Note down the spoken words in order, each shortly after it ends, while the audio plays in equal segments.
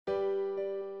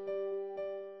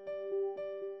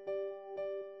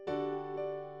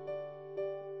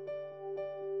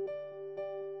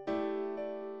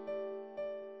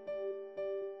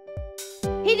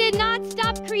He did not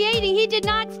stop creating. He did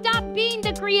not stop being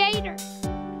the creator.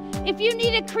 If you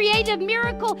need a creative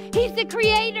miracle, he's the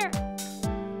creator.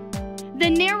 The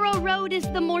narrow road is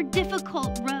the more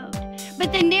difficult road,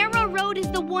 but the narrow road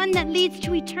is the one that leads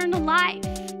to eternal life.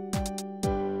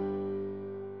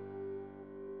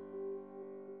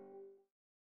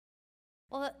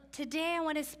 Well, today I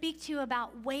want to speak to you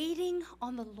about waiting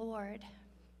on the Lord.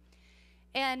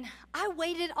 And I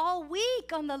waited all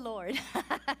week on the Lord.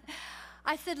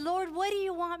 I said, Lord, what do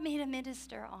you want me to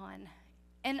minister on?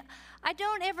 And I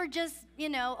don't ever just,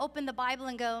 open the Bible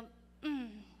and go,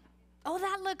 oh,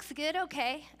 that looks good,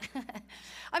 okay.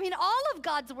 I mean, all of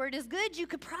God's word is good. You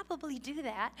could probably do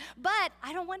that, but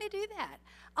I don't want to do that.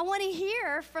 I want to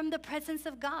hear from the presence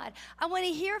of God. I want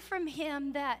to hear from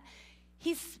him that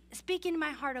he's speaking to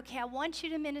my heart, okay, I want you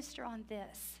to minister on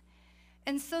this.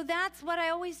 And so that's what I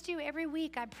always do every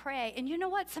week. I pray. And you know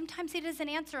what? Sometimes he doesn't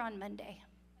answer on Monday.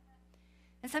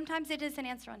 And sometimes he doesn't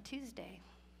answer on Tuesday.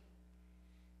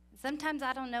 Sometimes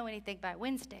I don't know anything by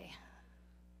Wednesday.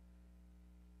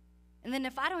 And then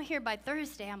if I don't hear by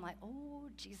Thursday, I'm like, oh,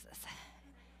 Jesus,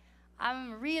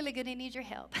 I'm really going to need your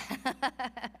help.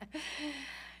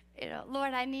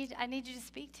 Lord, I need you to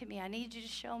speak to me. I need you to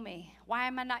show me. Why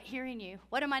am I not hearing you?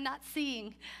 What am I not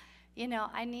seeing?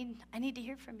 I need to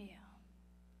hear from you.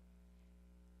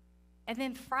 And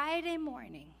then Friday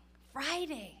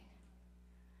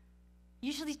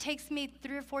usually takes me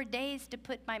 3 or 4 days to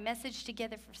put my message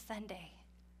together for Sunday.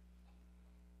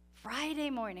 Friday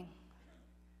morning,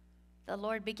 the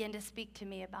Lord began to speak to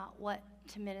me about what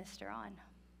to minister on.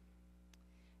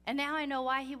 And now I know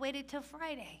why he waited till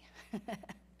Friday. It's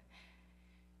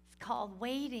called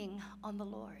waiting on the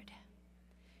Lord.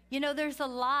 There's a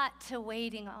lot to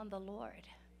waiting on the Lord.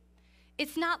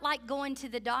 It's not like going to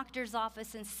the doctor's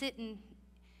office and sitting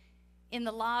in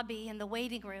the lobby in the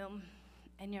waiting room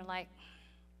and you're like,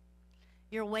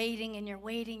 you're waiting and you're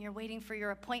waiting for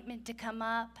your appointment to come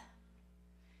up.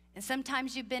 And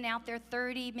sometimes you've been out there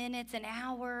 30 minutes, an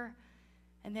hour,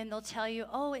 and then they'll tell you,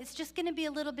 oh, it's just going to be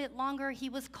a little bit longer. He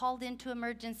was called into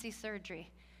emergency surgery.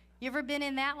 You ever been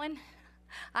in that one?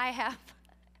 I have.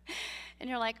 And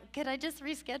you're like, could I just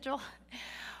reschedule?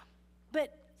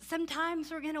 But sometimes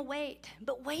we're going to wait.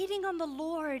 But waiting on the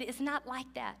Lord is not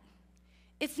like that.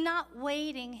 It's not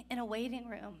waiting in a waiting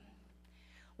room.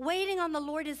 Waiting on the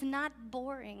Lord is not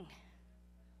boring.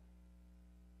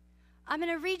 I'm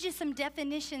going to read you some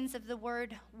definitions of the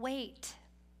word wait.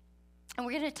 And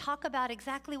we're going to talk about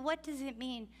exactly what does it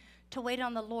mean to wait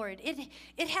on the Lord.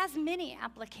 It has many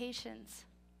applications.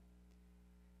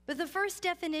 But the first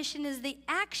definition is the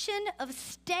action of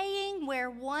staying where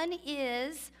one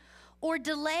is or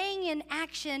delaying an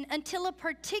action until a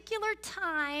particular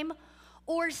time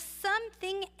or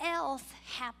something else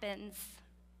happens.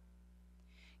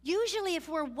 Usually if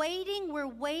we're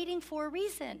waiting for a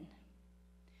reason.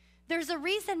 There's a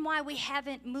reason why we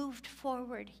haven't moved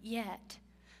forward yet.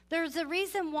 There's a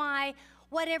reason why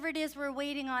whatever it is we're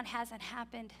waiting on hasn't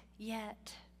happened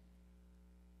yet.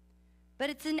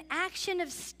 But it's an action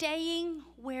of staying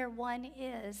where one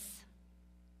is.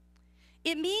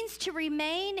 It means to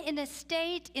remain in a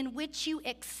state in which you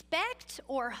expect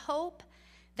or hope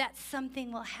that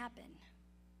something will happen.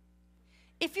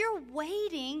 If you're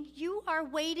waiting, you are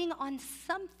waiting on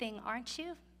something, aren't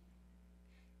you?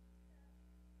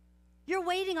 You're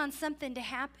waiting on something to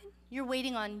happen. You're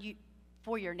waiting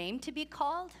for your name to be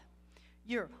called.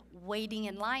 You're waiting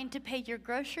in line to pay your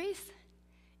groceries.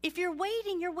 If you're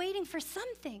waiting for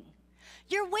something.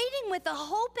 You're waiting with a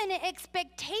hope and an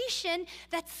expectation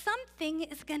that something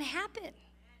is going to happen,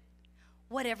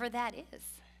 whatever that is.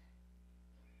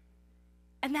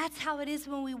 And that's how it is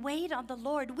when we wait on the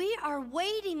Lord. We are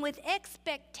waiting with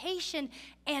expectation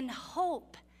and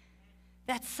hope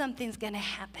that something's going to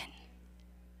happen.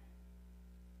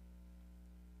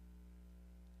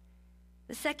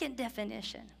 The second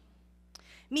definition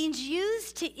means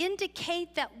used to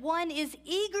indicate that one is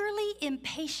eagerly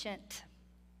impatient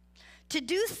to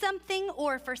do something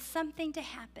or for something to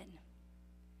happen.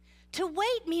 To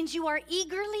wait means you are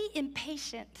eagerly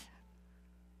impatient.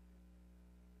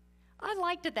 I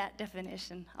liked that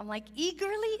definition. I'm like,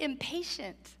 eagerly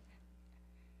impatient.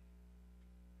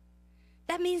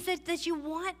 That means that you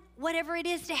want whatever it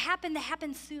is to happen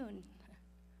soon.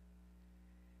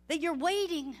 That you're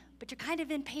waiting, but you're kind of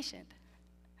impatient.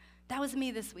 That was me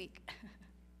this week.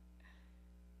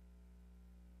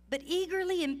 But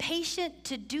eagerly impatient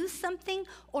to do something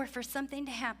or for something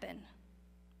to happen.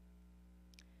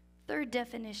 Third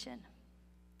definition.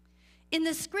 In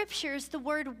the scriptures, the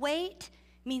word wait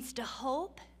means to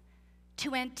hope,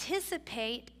 to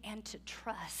anticipate, and to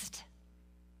trust.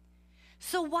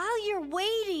 So while you're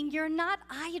waiting, you're not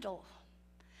idle.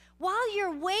 While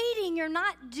you're waiting, you're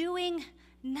not doing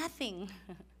nothing.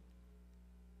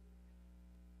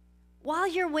 While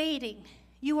you're waiting,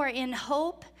 you are in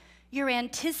hope, you're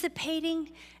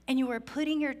anticipating, and you are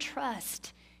putting your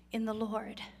trust in the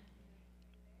Lord.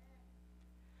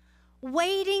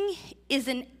 Waiting is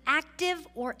an active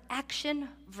or action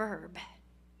verb.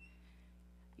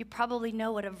 You probably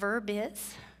know what a verb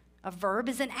is. A verb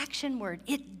is an action word.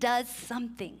 It does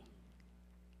something.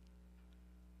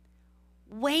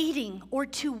 Waiting or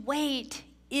to wait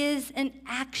is an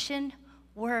action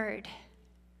word.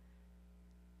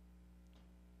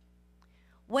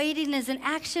 Waiting is an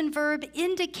action verb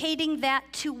indicating that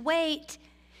to wait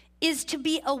is to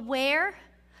be aware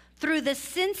through the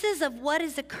senses of what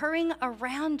is occurring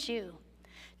around you,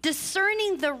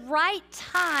 discerning the right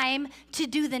time to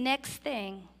do the next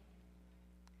thing.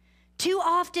 Too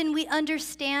often we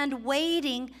understand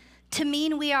waiting to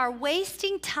mean we are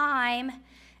wasting time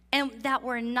and that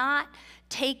we're not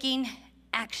taking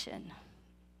action.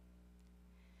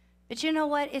 But you know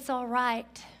what? It's all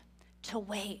right to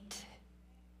wait.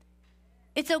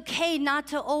 It's okay not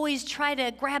to always try to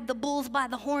grab the bulls by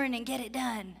the horn and get it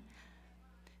done.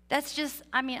 That's just,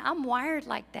 I'm wired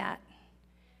like that.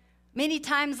 Many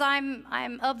times I'm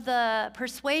of the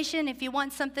persuasion, if you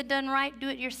want something done right, do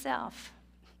it yourself.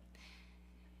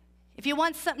 If you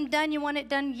want something done, you want it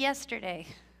done yesterday.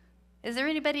 Is there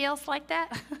anybody else like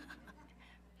that?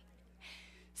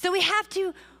 So we have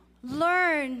to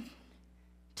learn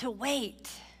to wait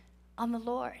on the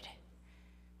Lord.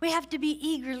 We have to be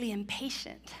eagerly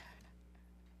impatient.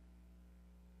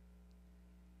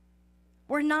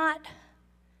 We're not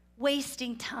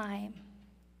wasting time.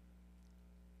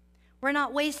 We're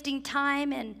not wasting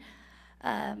time, and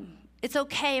it's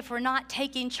okay if we're not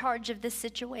taking charge of this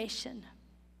situation.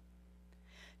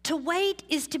 To wait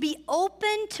is to be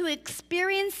open to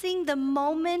experiencing the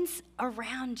moments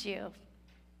around you.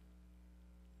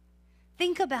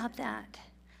 Think about that.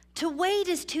 To wait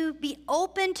is to be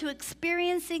open to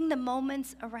experiencing the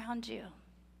moments around you.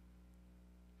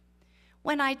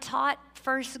 When I taught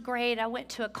first grade, I went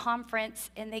to a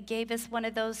conference and they gave us one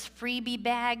of those freebie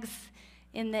bags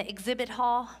in the exhibit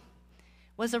hall.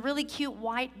 It was a really cute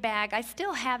white bag. I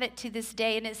still have it to this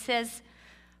day, and it says,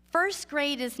 "First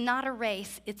grade is not a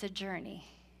race, it's a journey."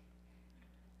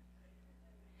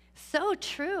 So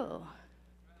true.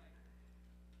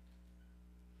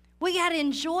 We got to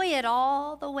enjoy it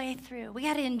all the way through. We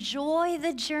got to enjoy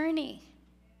the journey.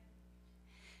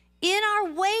 In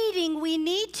our waiting, we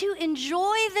need to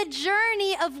enjoy the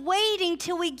journey of waiting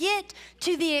till we get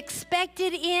to the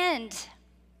expected end.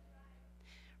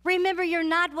 Remember, you're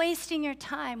not wasting your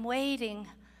time waiting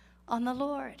on the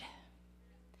Lord,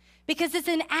 because it's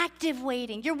an active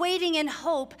waiting. You're waiting in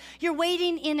hope. You're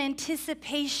waiting in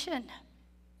anticipation.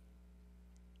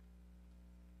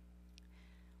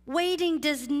 Waiting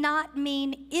does not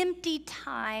mean empty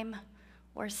time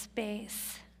or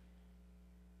space.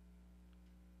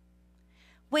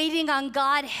 Waiting on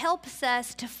God helps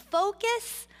us to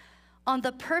focus on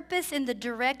the purpose and the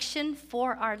direction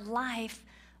for our life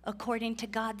according to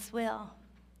God's will.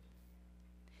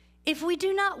 If we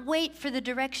do not wait for the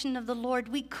direction of the Lord,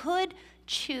 we could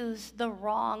choose the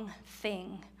wrong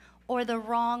thing or the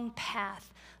wrong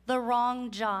path, the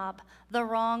wrong job, the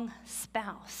wrong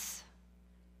spouse.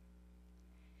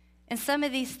 And some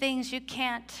of these things you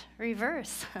can't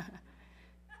reverse.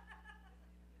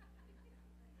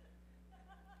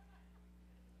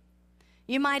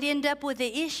 You might end up with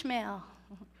an Ishmael.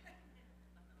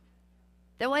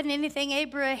 There wasn't anything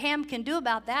Abraham can do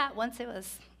about that once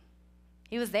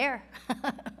he was there.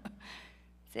 That's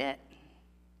it.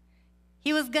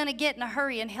 He was going to get in a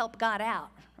hurry and help God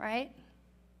out, right?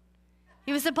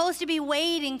 He was supposed to be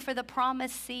waiting for the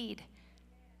promised seed,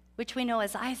 which we know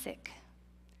as Isaac.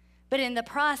 But in the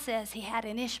process, he had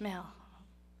an Ishmael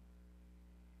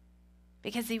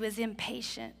because he was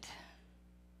impatient.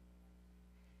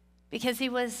 Because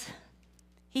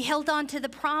he held on to the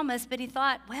promise, but he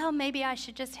thought, well, maybe I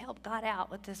should just help God out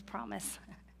with this promise.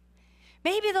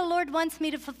 Maybe the Lord wants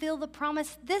me to fulfill the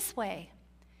promise this way.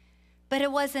 But it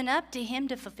wasn't up to him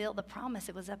to fulfill the promise.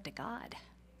 It was up to God.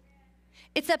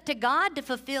 It's up to God to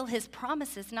fulfill his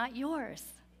promises, not yours.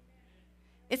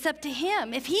 It's up to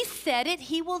him. If he said it,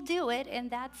 he will do it,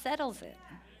 and that settles it.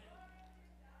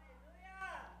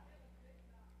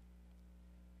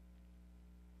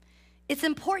 It's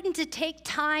important to take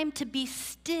time to be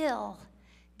still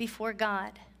before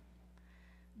God,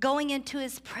 going into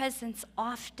his presence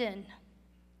often,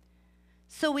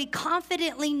 so we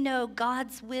confidently know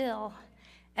God's will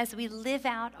as we live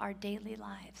out our daily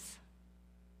lives.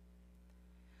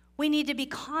 We need to be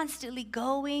constantly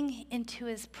going into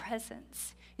his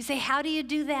presence. You say, how do you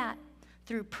do that?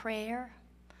 Through prayer,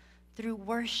 through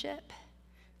worship,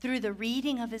 through the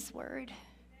reading of his word.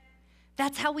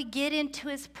 That's how we get into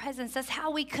his presence. That's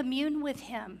how we commune with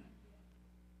him.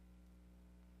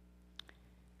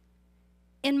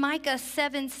 In Micah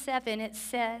 7:7, it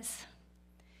says,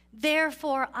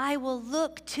 therefore I will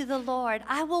look to the Lord.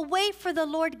 I will wait for the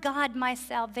Lord God, my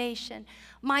salvation.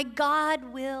 My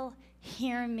God will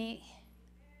hear me.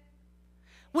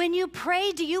 When you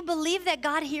pray, do you believe that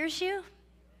God hears you?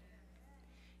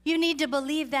 You need to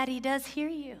believe that he does hear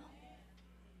you.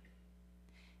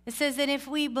 It says that if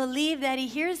we believe that he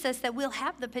hears us, that we'll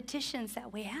have the petitions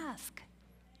that we ask.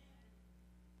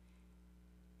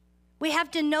 We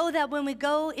have to know that when we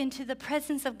go into the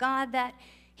presence of God, that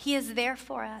he is there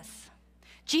for us.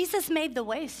 Jesus made the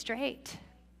way straight.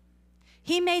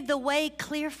 He made the way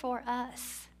clear for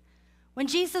us. When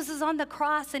Jesus was on the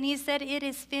cross and he said, it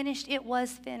is finished, it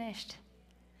was finished.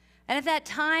 And at that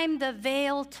time, the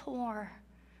veil tore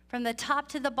from the top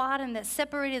to the bottom that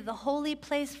separated the holy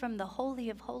place from the Holy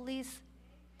of Holies.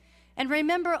 And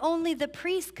remember, only the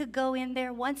priest could go in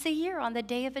there once a year on the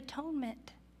Day of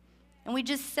Atonement. And we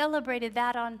just celebrated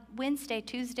that on Wednesday,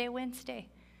 Tuesday, Wednesday,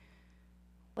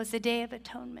 was the Day of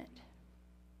Atonement.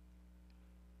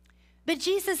 But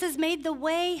Jesus has made the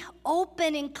way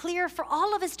open and clear for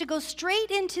all of us to go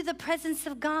straight into the presence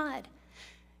of God.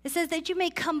 It says that you may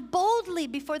come boldly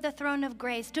before the throne of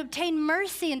grace to obtain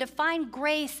mercy and to find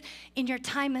grace in your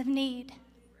time of need.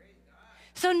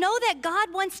 So know that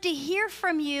God wants to hear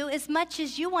from you as much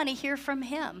as you want to hear from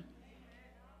him.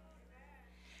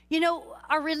 You know,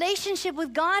 our relationship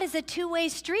with God is a two-way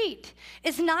street.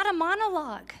 It's not a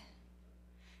monologue.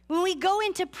 When we go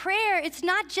into prayer, it's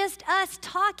not just us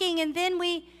talking and then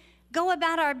we go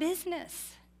about our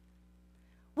business.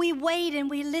 We wait and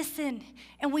we listen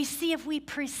and we see if we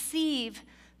perceive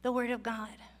the word of God.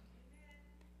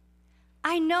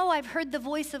 I know I've heard the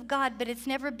voice of God, but it's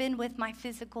never been with my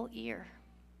physical ear.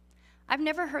 I've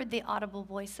never heard the audible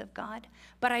voice of God,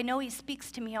 but I know he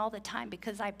speaks to me all the time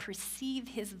because I perceive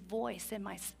his voice in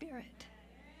my spirit.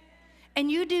 And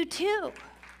you do too.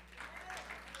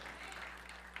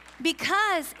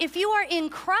 Because if you are in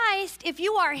Christ, if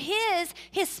you are his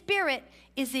spirit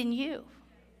is in you.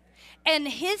 And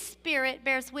his spirit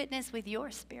bears witness with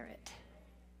your spirit.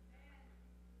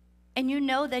 And you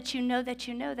know that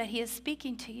he is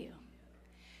speaking to you.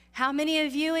 How many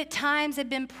of you at times have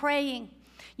been praying?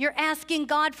 You're asking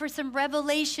God for some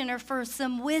revelation or for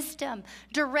some wisdom,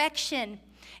 direction.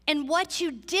 And what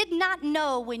you did not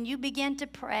know when you began to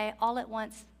pray, all at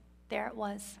once, there it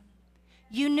was.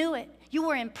 You knew it. You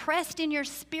were impressed in your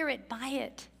spirit by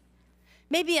it.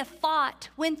 Maybe a thought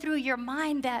went through your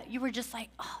mind that you were just like,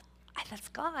 oh, that's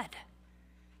God.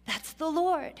 That's the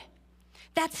Lord.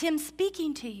 That's him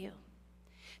speaking to you.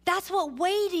 That's what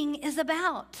waiting is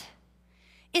about.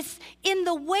 It's in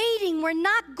the waiting, we're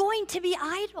not going to be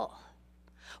idle.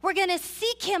 We're going to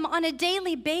seek him on a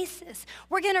daily basis.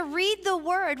 We're going to read the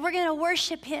word. We're going to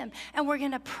worship him. And we're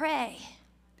going to pray.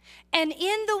 And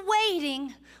in the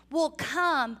waiting will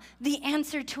come the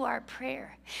answer to our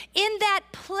prayer. In that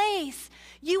place,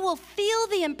 you will feel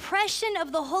the impression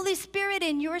of the Holy Spirit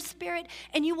in your spirit,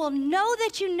 and you will know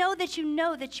that you know that you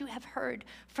know that you have heard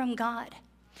from God.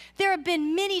 There have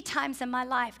been many times in my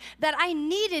life that I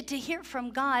needed to hear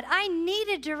from God. I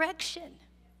needed direction.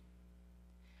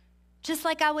 Just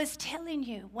like I was telling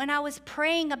you, when I was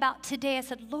praying about today, I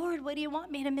said, Lord, what do you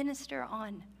want me to minister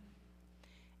on?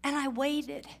 And I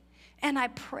waited. And I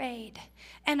prayed,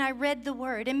 and I read the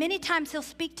word. And many times he'll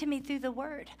speak to me through the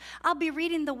word. I'll be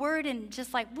reading the word and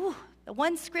just like, whoo, the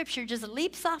one scripture just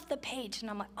leaps off the page. And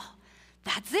I'm like, oh,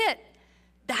 that's it.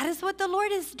 That is what the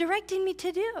Lord is directing me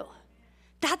to do.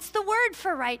 That's the word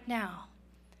for right now.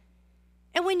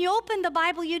 And when you opened the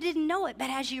Bible, you didn't know it. But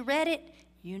as you read it,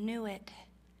 you knew it.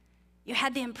 You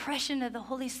had the impression of the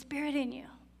Holy Spirit in you.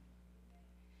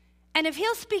 And if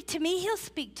he'll speak to me, he'll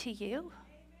speak to you.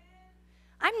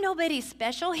 I'm nobody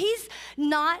special. He's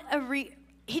not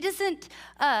he doesn't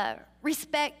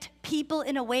respect people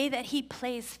in a way that he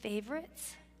plays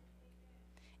favorites.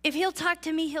 If he'll talk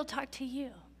to me, he'll talk to you.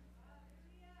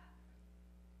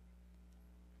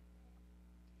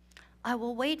 I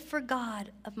will wait for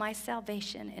God of my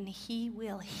salvation, and he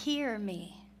will hear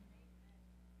me.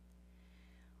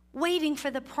 Waiting for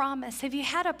the promise. Have you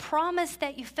had a promise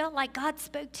that you felt like God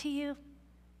spoke to you,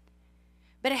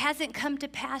 but it hasn't come to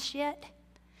pass yet?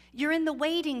 You're in the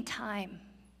waiting time.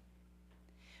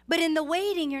 But in the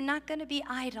waiting, you're not going to be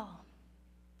idle.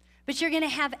 But you're going to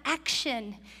have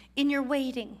action in your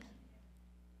waiting.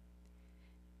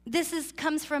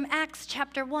 comes from Acts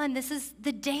chapter 1. This is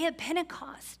the day of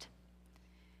Pentecost.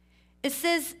 It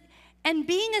says, and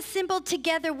being assembled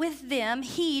together with them,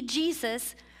 he,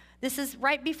 Jesus, this is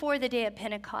right before the day of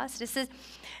Pentecost. It says,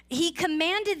 he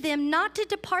commanded them not to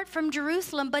depart from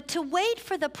Jerusalem, but to wait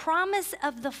for the promise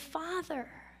of the Father.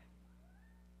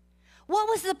 What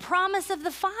was the promise of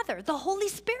the Father? The Holy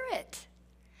Spirit.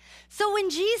 So when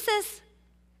Jesus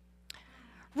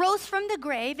rose from the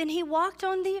grave and he walked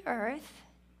on the earth,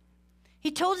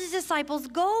 he told his disciples,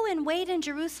 go and wait in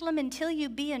Jerusalem until you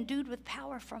be endued with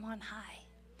power from on high.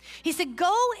 He said,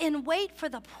 go and wait for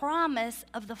the promise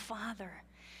of the Father.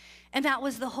 And that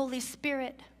was the Holy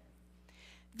Spirit.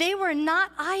 They were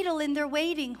not idle in their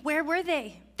waiting. Where were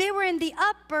they? They were in the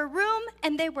upper room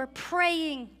and they were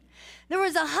praying. There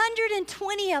was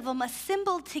 120 of them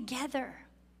assembled together.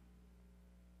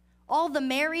 All the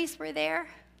Marys were there.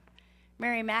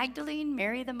 Mary Magdalene,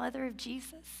 Mary the mother of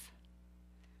Jesus.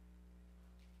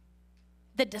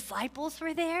 The disciples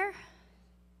were there.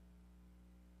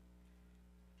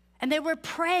 And they were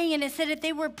praying, and it said that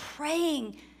they were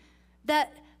praying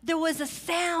that there was a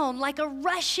sound like a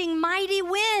rushing mighty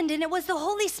wind, and it was the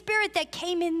Holy Spirit that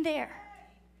came in there.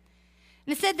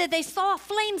 And it said that they saw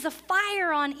flames of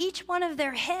fire on each one of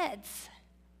their heads.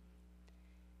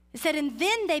 It said, and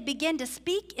then they began to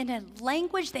speak in a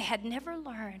language they had never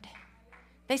learned.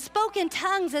 They spoke in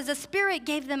tongues as the Spirit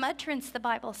gave them utterance, the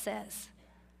Bible says.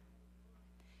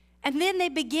 And then they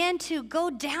began to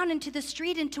go down into the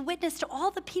street and to witness to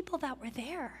all the people that were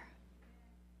there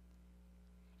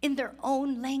in their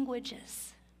own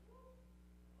languages.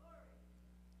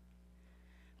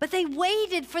 But they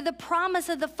waited for the promise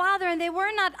of the Father, and they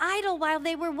were not idle while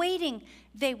they were waiting.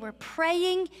 They were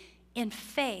praying in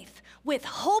faith with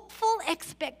hopeful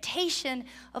expectation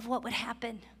of what would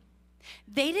happen.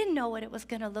 They didn't know what it was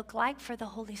going to look like for the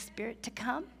Holy Spirit to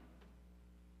come.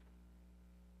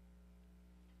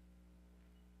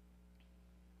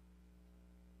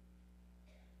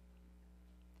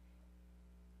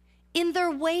 In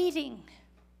their waiting,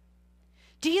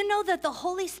 do you know that the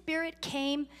Holy Spirit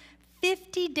came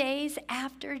 50 days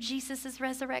after Jesus'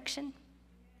 resurrection?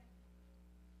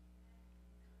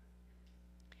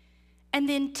 And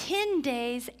then 10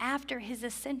 days after his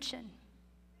ascension.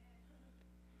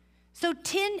 So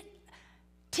 10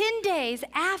 days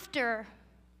after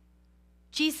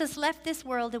Jesus left this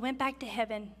world and went back to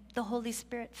heaven, the Holy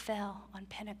Spirit fell on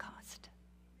Pentecost.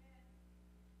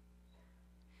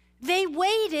 They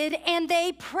waited and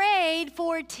they prayed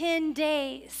for 10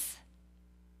 days.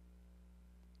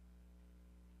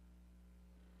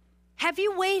 Have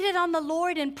you waited on the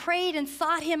Lord and prayed and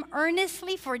sought him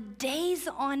earnestly for days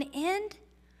on end?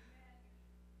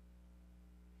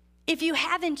 If you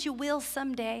haven't, you will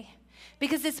someday,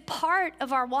 because it's part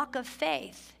of our walk of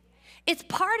faith. It's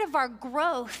part of our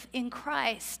growth in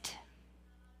Christ.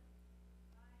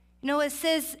 You know, it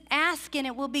says, ask and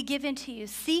it will be given to you.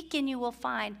 Seek and you will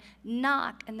find.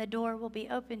 Knock and the door will be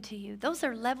open to you. Those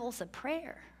are levels of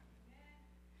prayer.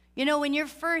 You know, when you're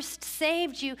first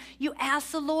saved, you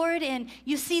ask the Lord and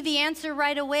you see the answer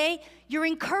right away. You're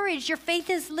encouraged. Your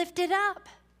faith is lifted up.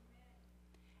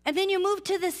 And then you move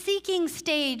to the seeking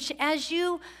stage as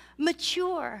you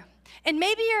mature. And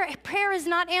maybe your prayer is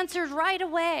not answered right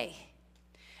away.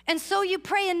 And so you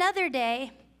pray another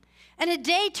day. And a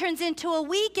day turns into a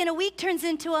week, and a week turns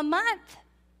into a month.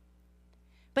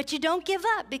 But you don't give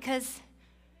up because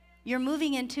you're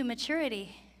moving into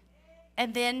maturity.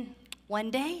 And then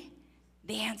one day,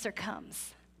 the answer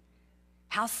comes.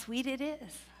 How sweet it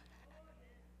is.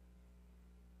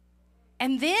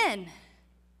 And then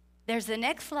there's the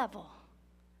next level,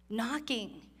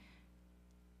 knocking.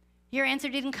 Your answer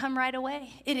didn't come right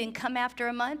away. It didn't come after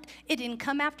a month. It didn't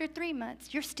come after 3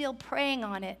 months. You're still praying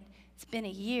on it. It's been a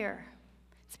year.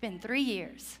 It's been 3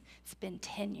 years. It's been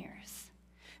 10 years.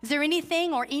 Is there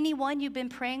anything or anyone you've been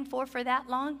praying for that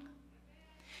long?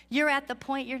 You're at the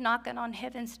point you're knocking on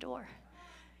heaven's door.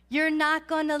 You're not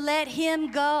going to let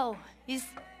him go. He's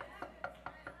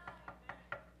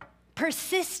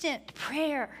persistent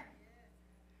prayer.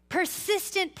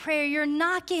 Persistent prayer. You're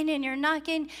knocking and you're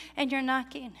knocking and you're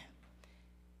knocking.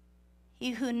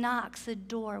 He who knocks, the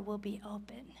door will be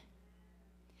open.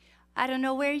 I don't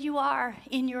know where you are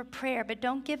in your prayer, but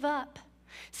don't give up.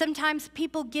 Sometimes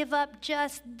people give up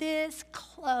just this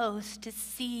close to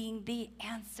seeing the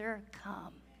answer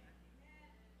come.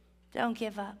 Don't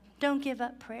give up. Don't give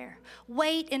up prayer.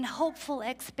 Wait in hopeful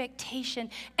expectation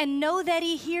and know that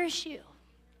he hears you.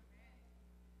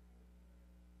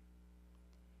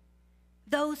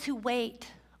 Those who wait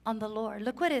on the Lord.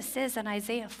 Look what it says in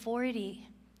Isaiah 40,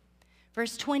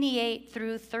 verse 28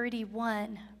 through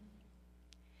 31.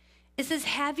 It says,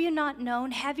 have you not known,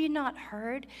 have you not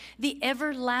heard the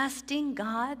everlasting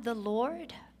God, the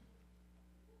Lord?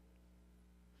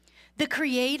 The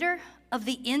creator of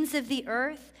the ends of the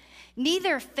earth,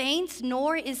 neither faints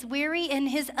nor is weary, and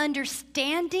his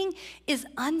understanding is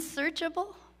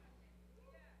unsearchable.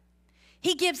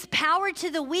 He gives power to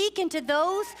the weak and to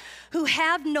those who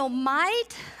have no might.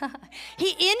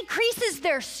 He increases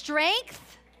their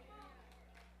strength.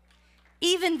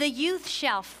 Even the youth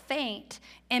shall faint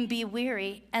and be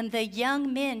weary, and the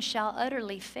young men shall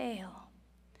utterly fail.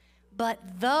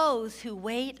 But those who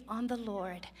wait on the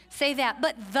Lord, say that,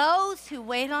 but those who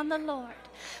wait on the Lord,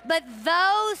 but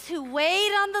those who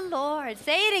wait on the Lord,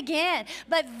 say it again,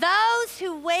 but those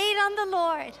who wait on the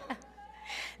Lord,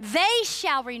 they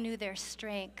shall renew their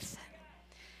strength.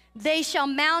 They shall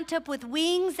mount up with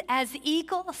wings as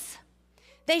eagles.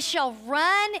 They shall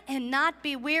run and not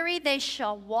be weary. They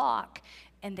shall walk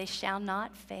and they shall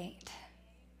not faint.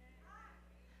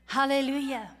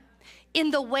 Hallelujah.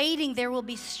 In the waiting, there will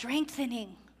be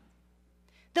strengthening.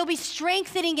 There'll be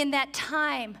strengthening in that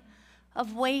time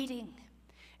of waiting.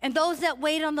 And those that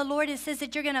wait on the Lord, it says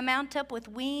that you're going to mount up with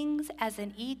wings as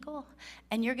an eagle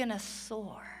and you're going to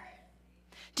soar.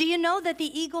 Do you know that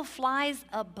the eagle flies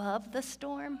above the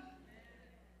storm?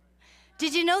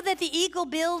 Did you know that the eagle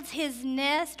builds his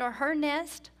nest or her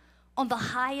nest on the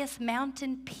highest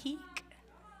mountain peak?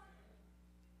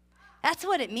 That's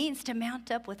what it means to mount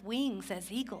up with wings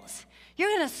as eagles. You're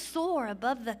going to soar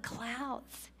above the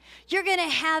clouds. You're going to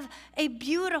have a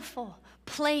beautiful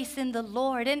place in the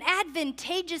Lord, an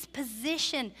advantageous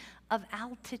position of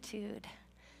altitude.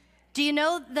 Do you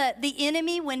know that the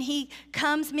enemy, when he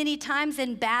comes many times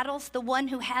in battles, the one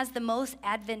who has the most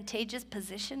advantageous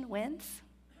position wins?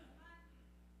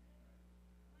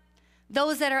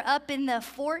 Those that are up in the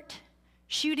fort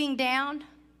shooting down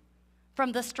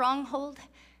from the stronghold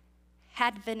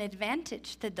have an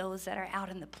advantage to those that are out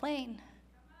in the plain.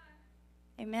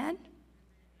 Amen?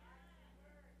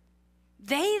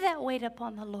 They that wait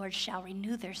upon the Lord shall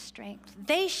renew their strength.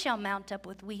 They shall mount up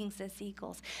with wings as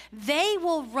eagles. They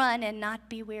will run and not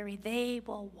be weary. They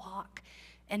will walk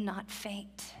and not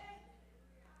faint.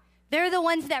 They're the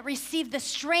ones that receive the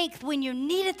strength when you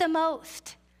need it the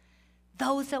most.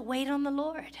 Those that wait on the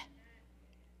Lord.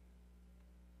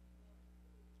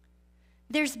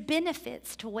 There's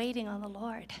benefits to waiting on the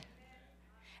Lord.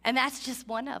 And that's just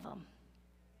one of them.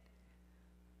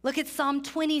 Look at Psalm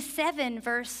 27,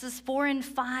 verses 4 and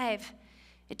 5.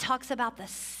 It talks about the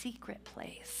secret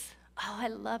place. Oh, I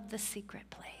love the secret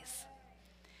place.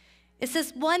 It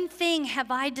says, one thing have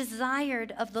I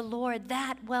desired of the Lord,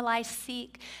 that will I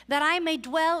seek, that I may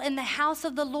dwell in the house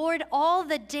of the Lord all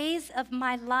the days of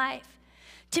my life,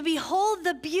 to behold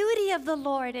the beauty of the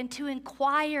Lord and to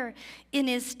inquire in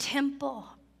his temple.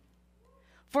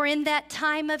 For in that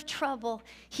time of trouble,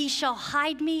 he shall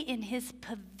hide me in his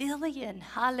pavilion.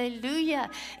 Hallelujah.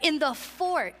 In the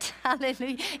fort.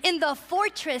 Hallelujah. In the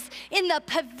fortress, in the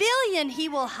pavilion, he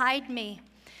will hide me.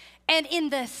 And in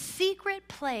the secret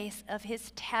place of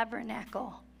his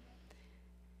tabernacle,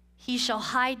 he shall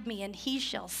hide me, and he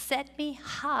shall set me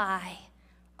high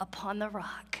upon the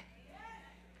rock.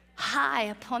 High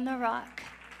upon the rock.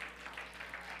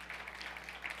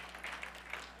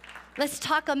 Let's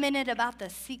talk a minute about the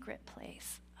secret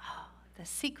place. Oh, the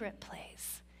secret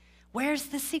place. Where's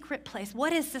the secret place?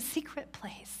 What is the secret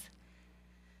place?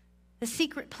 The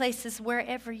secret place is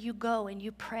wherever you go and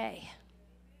you pray.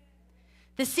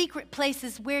 The secret place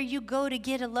is where you go to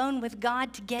get alone with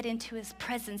God, to get into his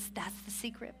presence. That's the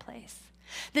secret place.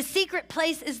 The secret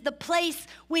place is the place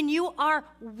when you are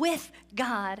with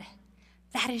God.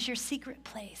 That is your secret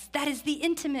place. That is the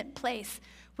intimate place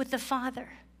with the Father.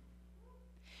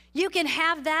 You can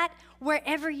have that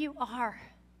wherever you are.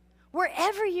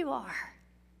 Wherever you are.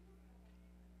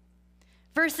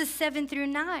 Verses 7 through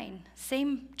 9,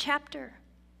 same chapter.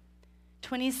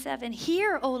 27,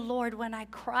 hear, O Lord, when I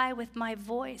cry with my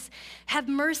voice. Have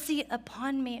mercy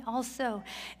upon me also,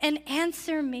 and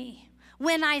answer me.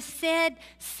 When I said,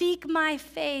 seek my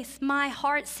face, my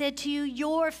heart said to you,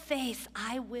 your face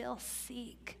I will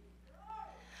seek.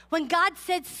 When God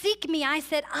said, seek me, I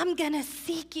said, I'm going to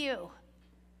seek you.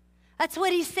 That's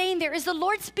what he's saying there. Is the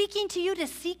Lord speaking to you to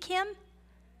seek him?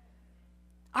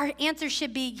 Our answer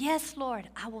should be, yes, Lord,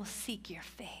 I will seek your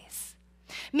face.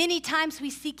 Many times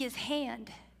we seek his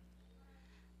hand.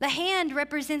 The hand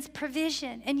represents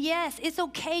provision. And yes, it's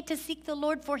okay to seek the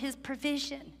Lord for his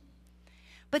provision.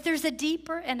 But there's a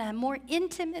deeper and a more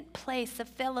intimate place of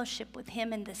fellowship with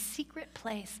him in the secret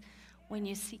place when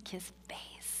you seek his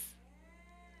face.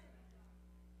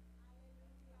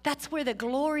 That's where the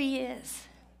glory is.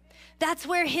 That's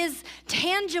where his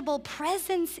tangible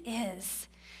presence is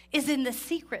in the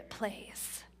secret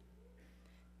place.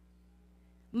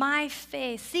 My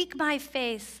face, seek my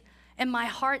face. And my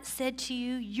heart said to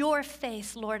you, your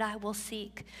face, Lord, I will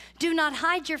seek. Do not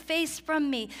hide your face from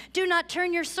me. Do not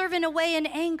turn your servant away in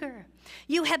anger.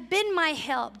 You have been my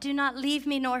help. Do not leave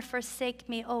me nor forsake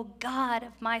me, O God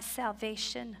of my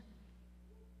salvation.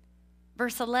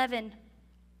 Verse 11,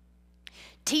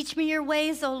 teach me your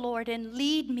ways, O Lord, and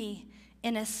lead me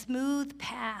in a smooth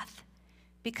path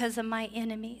because of my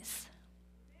enemies.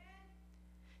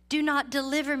 Do not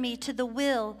deliver me to the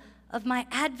will of my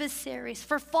adversaries,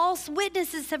 for false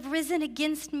witnesses have risen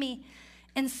against me,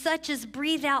 and such as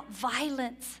breathe out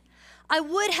violence. I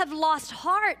would have lost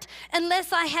heart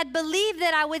unless I had believed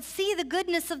that I would see the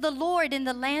goodness of the Lord in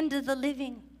the land of the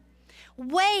living.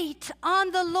 Wait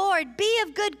on the Lord, be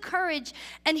of good courage,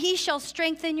 and he shall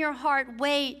strengthen your heart.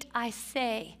 Wait, I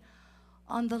say,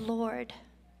 on the Lord.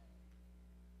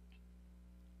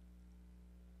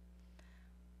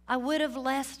 I would have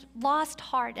lost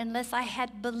heart unless I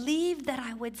had believed that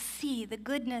I would see the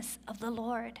goodness of the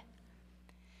Lord.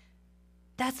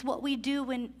 That's what we do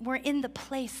when we're in the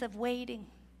place of waiting,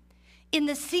 in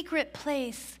the secret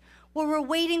place where we're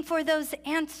waiting for those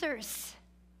answers.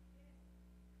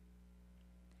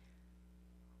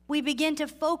 We begin to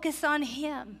focus on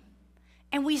him,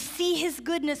 and we see his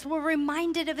goodness. We're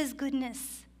reminded of his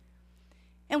goodness,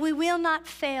 and we will not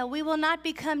fail. We will not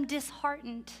become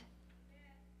disheartened.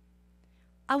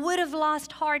 I would have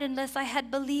lost heart unless I had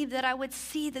believed that I would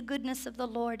see the goodness of the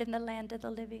Lord in the land of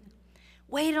the living.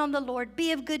 Wait on the Lord,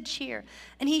 be of good cheer,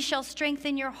 and he shall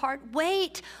strengthen your heart.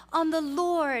 Wait on the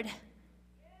Lord,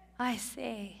 I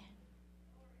say.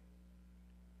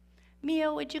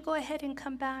 Mia, would you go ahead and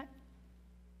come back?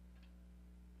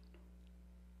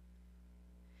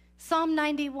 Psalm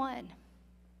 91.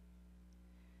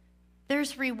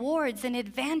 There's rewards and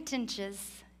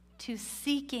advantages to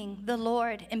seeking the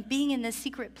Lord and being in the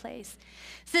secret place.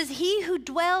 It says, he who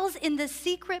dwells in the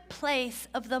secret place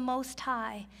of the Most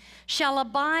High shall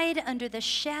abide under the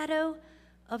shadow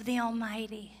of the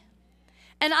Almighty.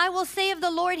 And I will say of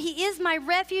the Lord, he is my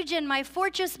refuge and my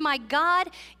fortress, my God.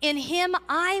 In him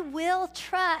I will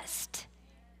trust.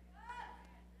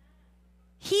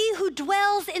 He who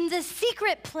dwells in the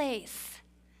secret place,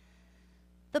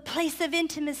 the place of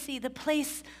intimacy, the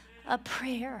place of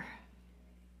prayer,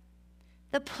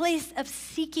 the place of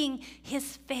seeking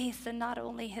his face and not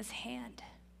only his hand.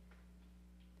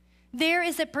 There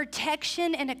is a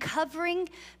protection and a covering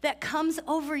that comes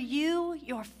over you,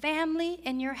 your family,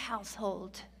 and your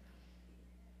household.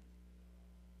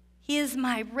 He is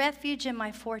my refuge and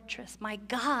my fortress, my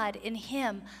God. In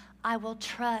him I will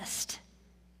trust.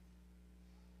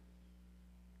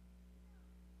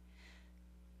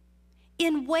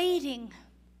 In waiting,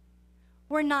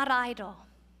 we're not idle.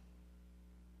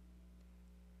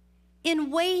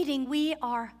 In waiting, we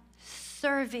are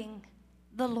serving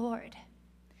the Lord.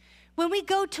 When we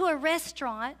go to a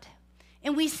restaurant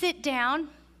and we sit down,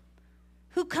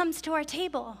 who comes to our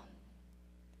table?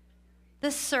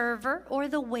 The server or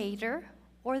the waiter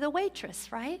or the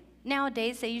waitress, right?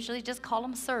 Nowadays, they usually just call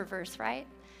them servers, right?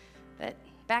 But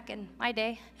back in my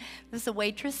day, it was the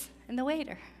waitress and the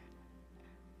waiter.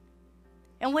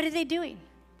 And what are they doing?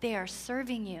 They are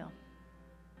serving you.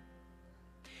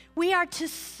 We are to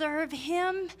serve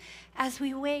him as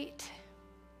we wait.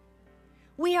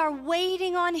 We are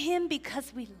waiting on him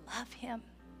because we love him.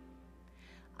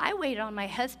 I wait on my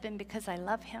husband because I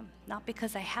love him, not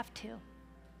because I have to.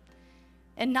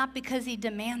 And not because he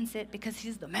demands it, because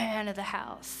he's the man of the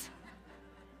house.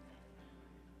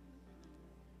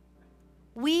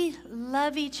 We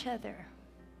love each other.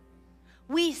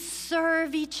 We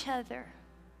serve each other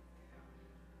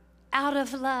out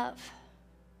of love.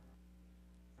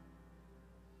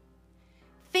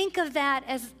 Think of that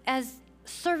as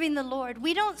serving the Lord.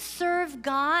 We don't serve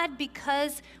God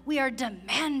because we are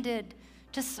demanded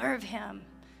to serve him.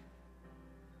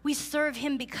 We serve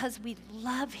him because we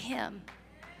love him.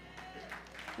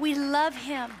 We love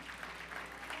him.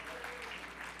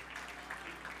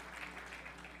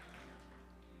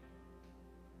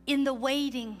 In the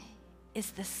waiting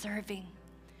is the serving,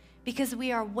 because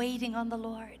we are waiting on the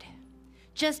Lord.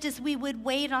 Just as we would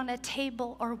wait on a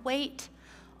table or wait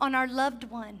on our loved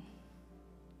one.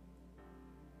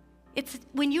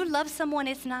 When you love someone,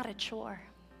 it's not a chore.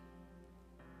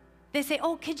 They say,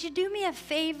 oh, could you do me a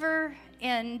favor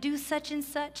and do such and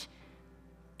such?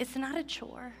 It's not a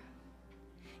chore.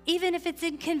 Even if it's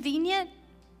inconvenient,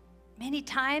 many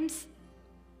times,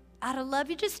 out of love,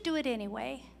 you just do it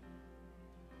anyway.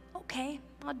 Okay,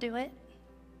 I'll do it.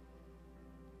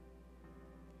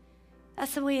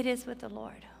 That's the way it is with the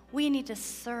Lord. We need to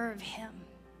serve him.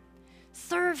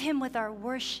 Serve him with our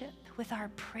worship, with our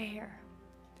prayer.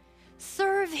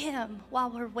 Serve him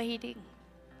while we're waiting.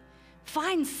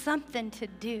 Find something to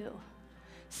do.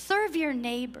 Serve your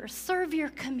neighbor. Serve your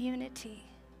community.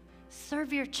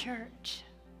 Serve your church.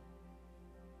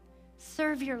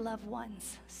 Serve your loved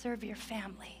ones. Serve your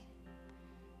family.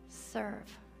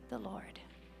 Serve the Lord.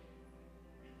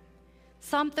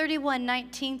 Psalm 31,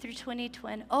 19 through 20.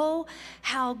 Oh,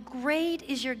 how great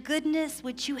is your goodness,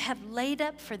 which you have laid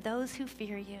up for those who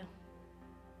fear you,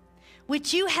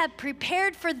 which you have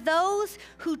prepared for those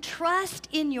who trust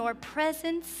in your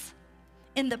presence,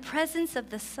 in the presence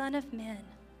of the Son of Man.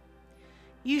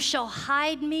 You shall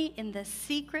hide me in the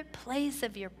secret place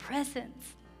of your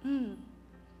presence.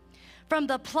 From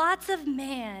the plots of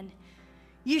man,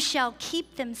 you shall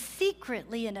keep them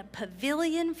secretly in a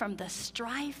pavilion from the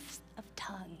strife of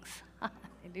tongues.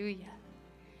 Hallelujah.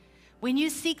 When you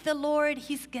seek the Lord,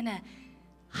 he's going to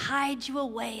hide you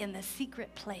away in the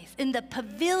secret place, in the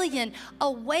pavilion,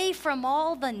 away from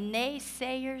all the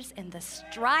naysayers and the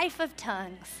strife of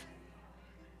tongues.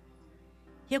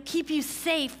 He'll keep you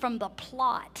safe from the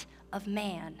plot of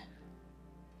man.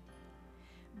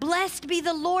 Blessed be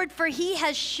the Lord, for he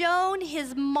has shown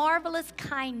his marvelous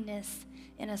kindness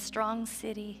in a strong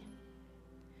city.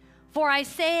 For I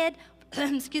said,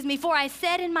 for I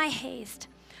said in my haste,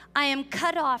 I am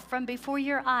cut off from before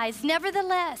your eyes.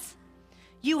 Nevertheless,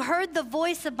 you heard the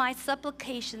voice of my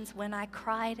supplications when I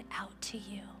cried out to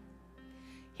you.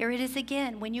 Here it is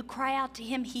again. When you cry out to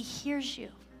him, he hears you.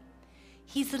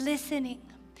 He's listening.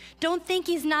 Don't think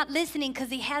he's not listening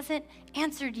because he hasn't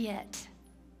answered yet.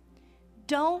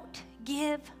 Don't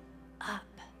give up.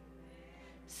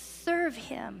 Serve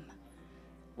him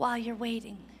while you're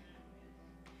waiting.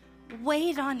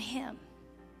 Wait on him.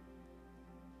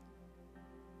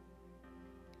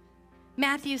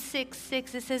 Matthew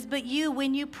 6:6, it says, but you,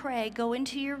 when you pray, go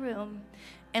into your room,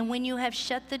 and when you have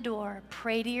shut the door,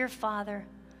 pray to your Father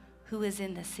who is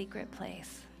in the secret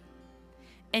place.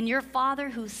 And your Father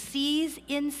who sees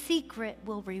in secret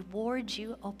will reward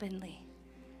you openly.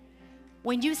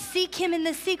 When you seek him in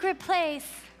the secret place,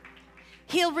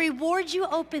 he'll reward you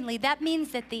openly. That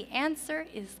means that the answer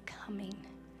is coming,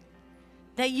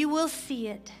 that you will see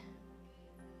it.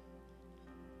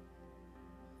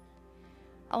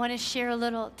 I want to share a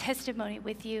little testimony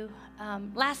with you.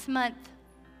 Last month,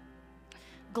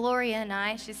 Gloria and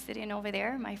I, she's sitting over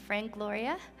there, my friend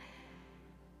Gloria,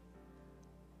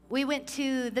 we went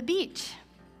to the beach,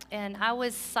 and I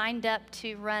was signed up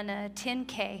to run a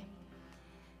 10K,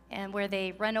 and where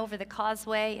they run over the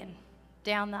causeway and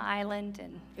down the island,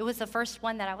 and it was the first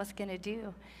one that I was going to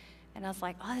do. And I was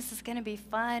like, oh, this is going to be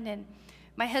fun. And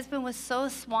my husband was so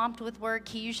swamped with work.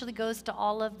 He usually goes to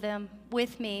all of them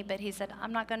with me, but he said,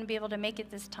 I'm not going to be able to make it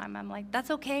this time. I'm like,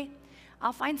 that's okay.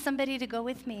 I'll find somebody to go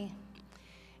with me.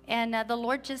 And the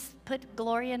Lord just put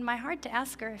Gloria in my heart to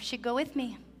ask her if she'd go with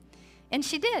me. And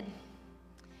she did.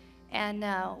 And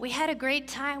we had a great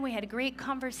time. We had a great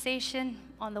conversation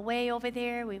on the way over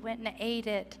there. We went and ate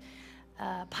at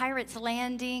Pirates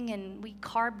Landing, and we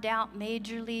carved out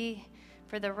majorly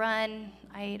for the run.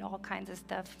 I ate all kinds of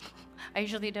stuff I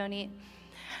usually don't eat.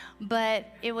 But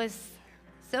it was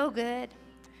so good.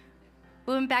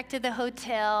 We went back to the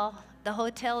hotel. The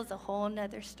hotel is a whole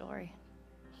nother story.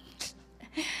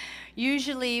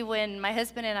 Usually when my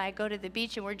husband and I go to the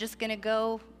beach and we're just going to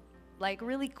go like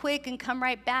really quick and come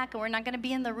right back, and we're not going to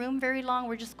be in the room very long,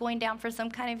 we're just going down for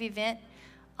some kind of event,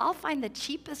 I'll find the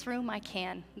cheapest room I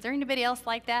can. Is there anybody else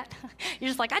like that? You're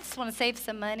just like, I just want to save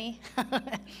some money.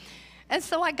 And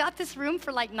so I got this room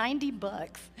for like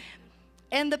 $90.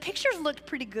 And the pictures looked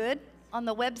pretty good on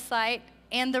the website,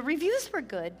 and the reviews were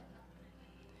good.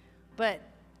 But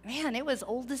man, it was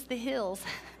old as the hills.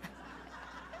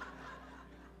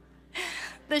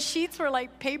 The sheets were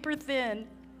like paper thin,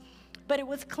 but it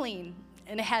was clean,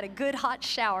 and it had a good hot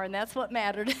shower, and that's what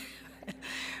mattered.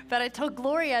 But I told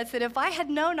Gloria, I said, if I had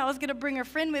known I was going to bring a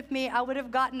friend with me, I would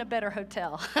have gotten a better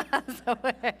hotel. So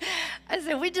I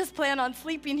said, we just plan on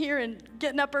sleeping here and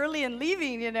getting up early and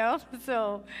leaving, you know.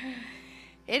 So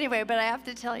anyway, but I have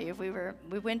to tell you,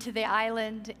 we went to the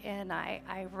island, and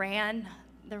I ran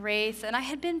the race, and I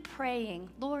had been praying,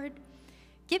 Lord,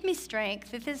 give me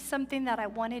strength. If this is something that I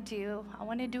want to do, I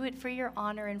want to do it for your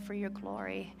honor and for your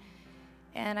glory.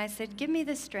 And I said, give me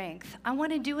the strength. I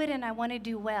want to do it, and I want to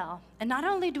do well. And not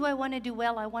only do I want to do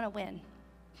well, I want to win.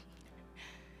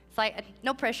 It's like,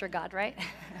 no pressure, God, right?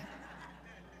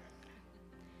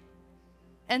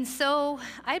 And so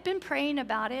I'd been praying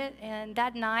about it, and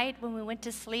that night when we went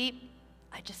to sleep,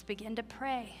 I just began to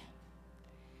pray.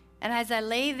 And as I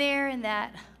lay there in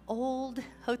that old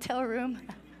hotel room.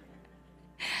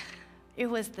 It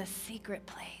was the secret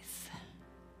place.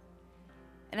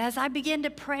 And as I began to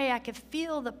pray, I could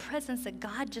feel the presence of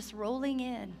God just rolling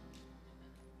in.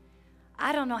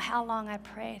 I don't know how long I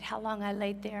prayed, how long I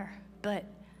laid there, but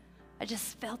I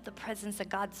just felt the presence of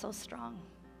God so strong.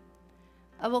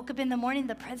 I woke up in the morning,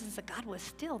 the presence of God was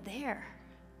still there,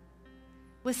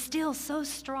 was still so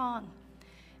strong.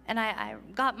 And I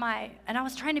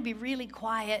was trying to be really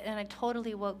quiet, and I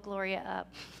totally woke Gloria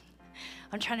up.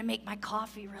 I'm trying to make my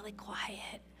coffee really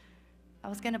quiet. I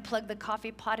was going to plug the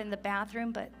coffee pot in the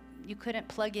bathroom, but you couldn't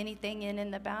plug anything in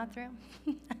the bathroom.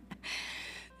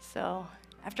 So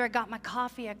after I got my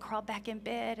coffee, I crawled back in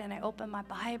bed, and I opened my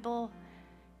Bible,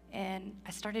 and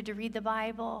I started to read the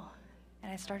Bible,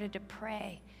 and I started to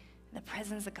pray. And the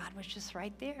presence of God was just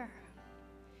right there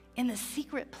in the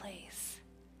secret place.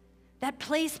 That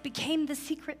place became the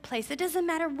secret place. It doesn't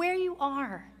matter where you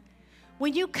are.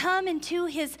 When you come into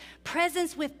his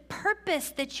presence with purpose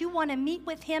that you want to meet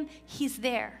with him, he's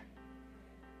there.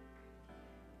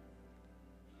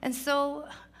 And so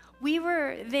we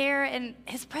were there, and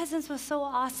his presence was so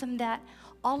awesome that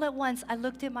all at once I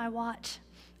looked at my watch,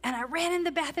 and I ran in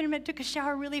the bathroom and took a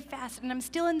shower really fast. And I'm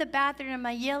still in the bathroom, and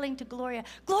I'm yelling to Gloria,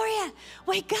 Gloria,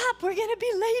 wake up, we're going to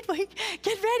be late.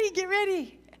 Get ready, get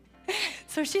ready.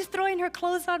 So she's throwing her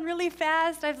clothes on really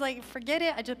fast. I was like, forget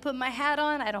it. I just put my hat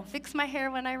on. I don't fix my hair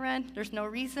when I run. There's no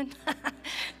reason.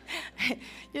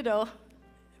 You know,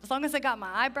 as long as I got my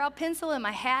eyebrow pencil and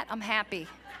my hat, I'm happy.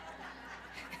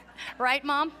 Right,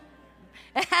 Mom?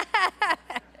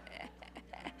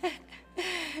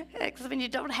 Because when you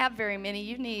don't have very many,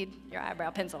 you need your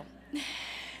eyebrow pencil.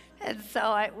 And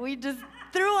so we just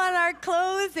threw on our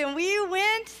clothes, and we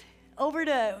went over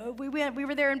to, we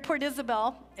were there in Port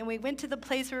Isabel, and we went to the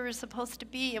place where we were supposed to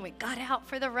be, and we got out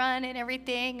for the run and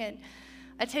everything. And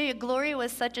I tell you, Gloria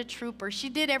was such a trooper. She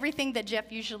did everything that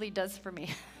Jeff usually does for me.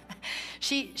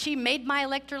 She made my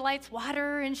electrolytes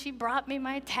water, and she brought me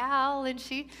my towel, and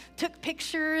she took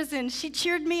pictures, and she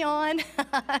cheered me on.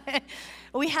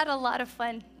 We had a lot of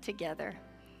fun together.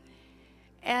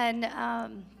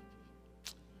 And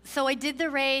so I did the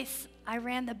race. I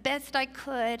ran the best I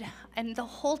could, and the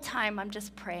whole time I'm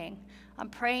just praying. I'm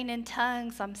praying in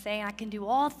tongues. I'm saying I can do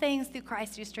all things through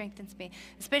Christ who strengthens me,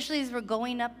 especially as we're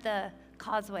going up the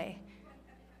causeway.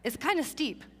 It's kind of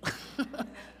steep.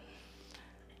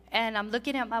 And I'm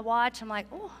looking at my watch. I'm like,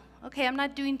 oh, okay, I'm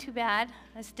not doing too bad.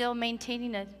 I'm still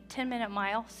maintaining a 10-minute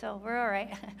mile, so we're all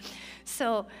right.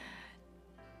 So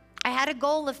I had a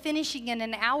goal of finishing in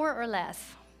an hour or less,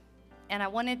 and I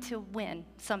wanted to win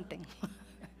something.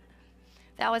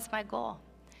 That was my goal.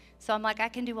 So I'm like, I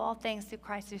can do all things through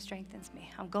Christ who strengthens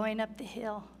me. I'm going up the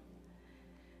hill,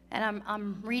 and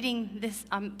I'm reading this,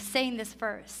 I'm saying this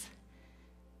verse.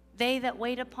 They that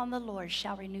wait upon the Lord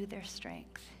shall renew their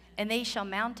strength, and they shall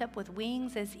mount up with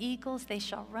wings as eagles. They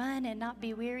shall run and not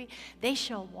be weary. They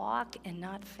shall walk and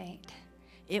not faint.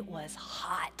 It was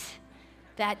hot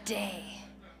that day.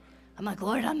 I'm like,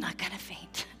 Lord, I'm not going to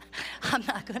faint. I'm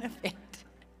not going to faint.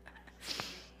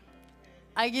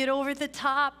 I get over the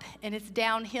top, and it's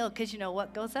downhill, because you know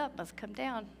what goes up must come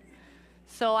down.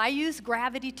 So I used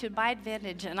gravity to my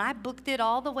advantage, and I booked it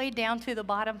all the way down to the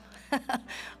bottom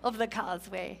of the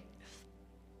causeway.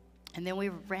 And then we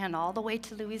ran all the way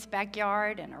to Louis'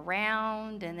 backyard and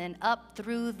around, and then up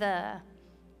through the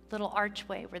little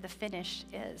archway where the finish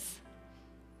is.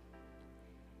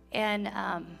 And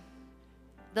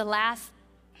the last,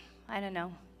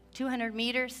 200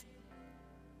 meters,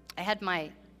 I had my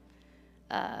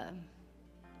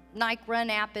Nike Run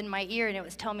app in my ear, and it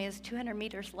was telling me there's 200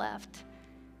 meters left.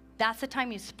 That's the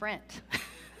time you sprint.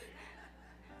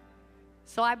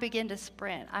 So I began to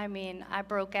sprint. I mean, I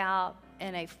broke out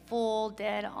in a full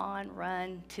dead-on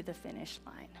run to the finish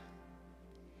line.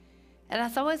 And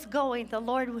as I was going, the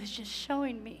Lord was just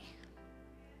showing me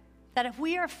that if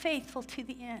we are faithful to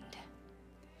the end,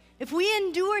 if we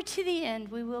endure to the end,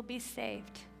 we will be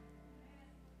saved.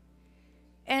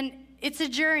 And it's a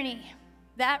journey.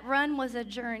 That run was a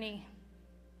journey,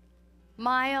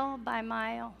 mile by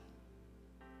mile.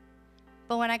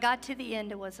 But when I got to the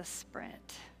end, it was a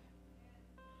sprint,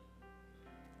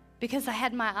 because I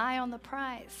had my eye on the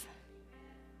prize.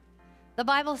 The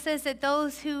Bible says that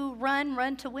those who run,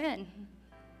 run to win.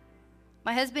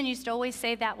 My husband used to always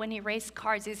say that when he raced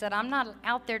cars. He said, I'm not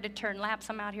out there to turn laps,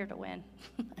 I'm out here to win.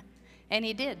 And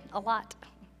he did, a lot.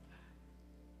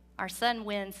 Our son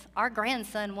wins. Our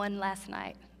grandson won last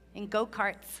night in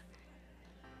go-karts.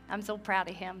 I'm so proud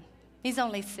of him. He's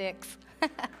only 6.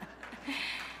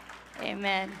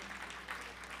 Amen.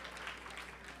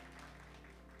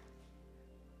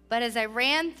 But as I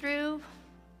ran through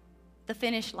the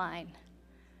finish line,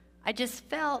 I just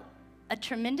felt a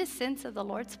tremendous sense of the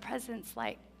Lord's presence,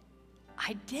 like,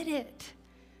 I did it.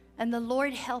 And the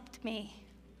Lord helped me.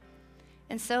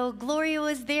 And so Gloria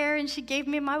was there, and she gave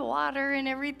me my water and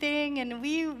everything, and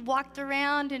we walked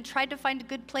around and tried to find a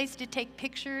good place to take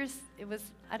pictures. It was,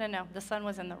 I don't know, the sun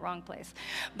was in the wrong place.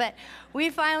 But we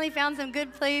finally found some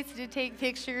good place to take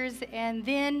pictures, and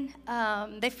then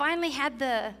they finally had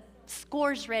the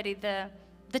scores ready, the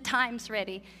times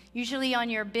ready. Usually on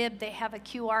your bib, they have a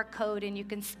QR code, and you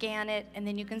can scan it, and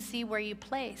then you can see where you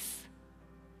place.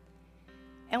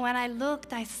 And when I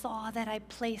looked, I saw that I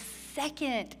placed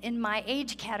second in my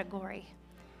age category.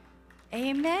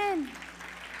 Amen.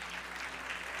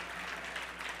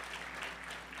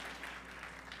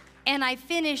 And I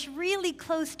finished really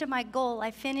close to my goal.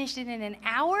 I finished it in 1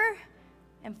 hour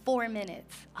and 4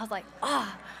 minutes. I was like,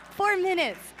 4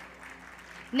 minutes.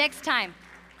 Next time,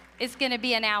 it's going to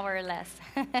be 1 hour or less.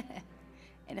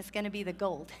 And it's going to be the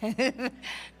gold.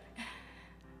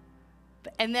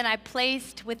 And then I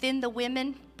placed within the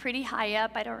women pretty high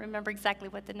up. I don't remember exactly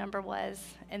what the number was.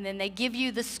 And then they give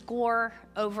you the score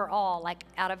overall, like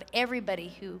out of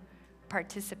everybody who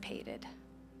participated.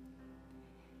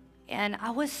 And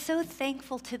I was so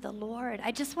thankful to the Lord.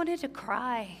 I just wanted to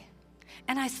cry.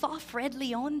 And I saw Fred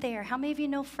Leon there. How many of you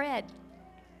know Fred?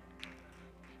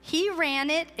 He ran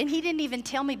it, and he didn't even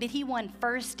tell me, but he won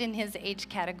first in his age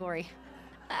category.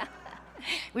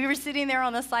 We were sitting there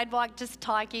on the sidewalk just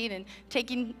talking and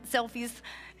taking selfies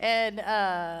and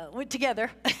went together.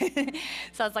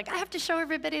 So I was like, I have to show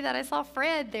everybody that I saw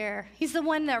Fred there. He's the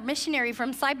one, our missionary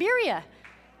from Siberia.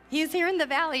 He's here in the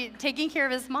valley taking care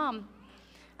of his mom.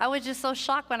 I was just so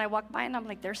shocked when I walked by, and I'm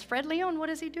like, there's Fred Leon. What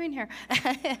is he doing here?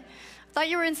 I thought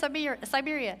you were in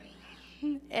Siberia.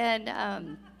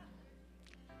 And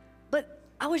but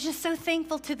I was just so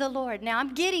thankful to the Lord. Now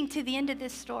I'm getting to the end of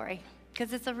this story,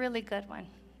 because it's a really good one.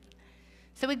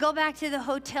 So we go back to the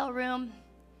hotel room.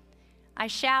 I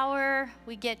shower.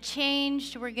 We get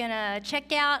changed. We're going to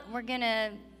check out. We're going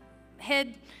to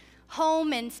head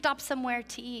home and stop somewhere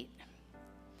to eat.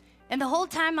 And the whole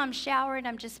time I'm showering,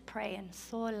 I'm just praying.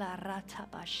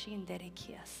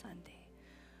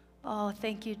 Oh,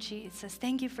 thank you, Jesus.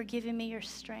 Thank you for giving me your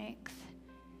strength.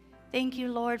 Thank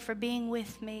you, Lord, for being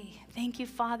with me. Thank you,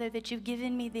 Father, that you've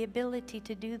given me the ability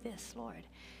to do this, Lord.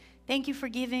 Thank you for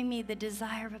giving me the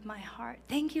desire of my heart.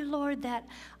 Thank you, Lord, that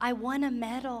I won a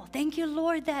medal. Thank you,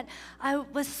 Lord, that I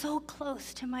was so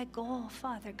close to my goal,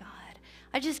 Father God.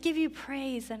 I just give you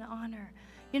praise and honor.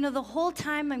 You know, the whole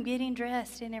time I'm getting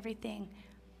dressed and everything.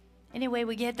 Anyway,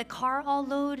 we get the car all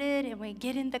loaded, and we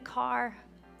get in the car.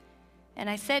 And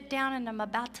I sat down, and I'm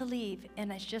about to leave,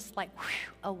 and it's just like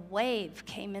whew, a wave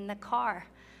came in the car.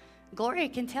 Gloria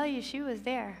can tell you she was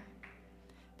there.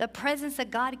 The presence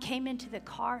of God came into the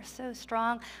car so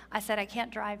strong. I said, I can't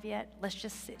drive yet. Let's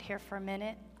just sit here for a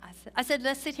minute. I said,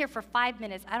 let's sit here for 5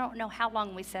 minutes. I don't know how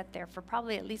long we sat there, for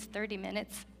probably at least 30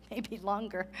 minutes, maybe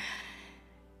longer.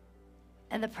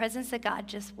 And the presence of God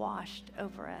just washed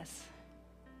over us.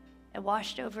 It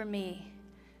washed over me.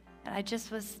 And I just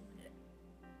was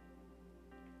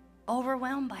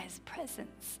overwhelmed by his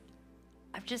presence.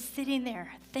 I'm just sitting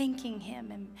there thanking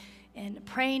him and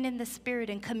praying in the Spirit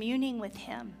and communing with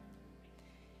him.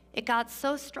 It got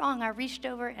so strong, I reached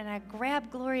over and I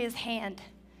grabbed Gloria's hand,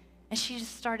 and she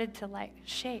just started to like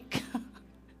shake.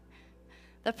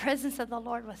 The presence of the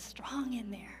Lord was strong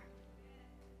in there.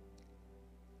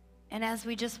 And as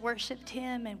we just worshiped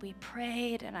him and we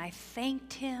prayed and I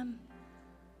thanked him,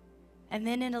 and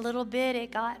then in a little bit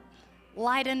it got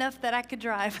light enough that I could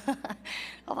drive.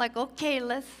 I'm like, okay,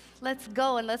 let's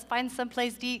go and let's find some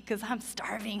place to eat, because I'm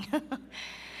starving.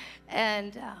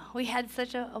 And we had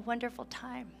such a wonderful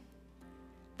time.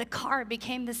 The car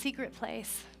became the secret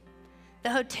place.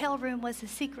 The hotel room was the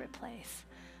secret place.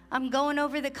 I'm going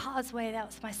over the causeway. That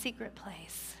was my secret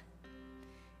place.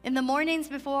 In the mornings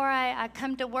before I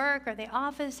come to work or the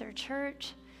office or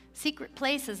church, secret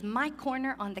place is my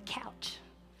corner on the couch.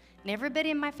 And everybody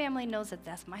in my family knows that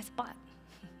that's my spot.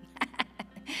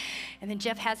 And then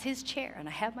Jeff has his chair, and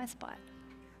I have my spot.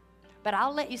 But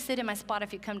I'll let you sit in my spot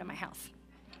if you come to my house.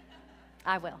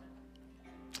 I will.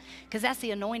 Because that's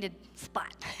the anointed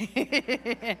spot.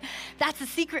 That's a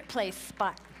secret place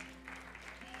spot.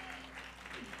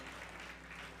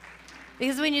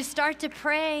 Because when you start to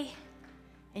pray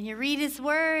and you read his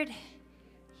word,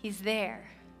 he's there.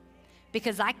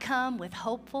 Because I come with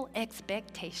hopeful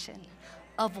expectation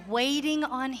of waiting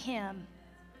on him,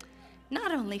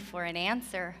 not only for an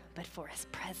answer, but for his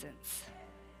presence.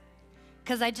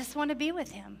 Because I just want to be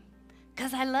with him,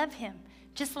 because I love him,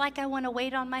 just like I want to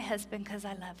wait on my husband because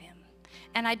I love him.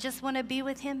 And I just want to be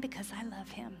with him because I love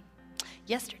him.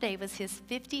 Yesterday was his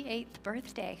 58th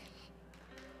birthday.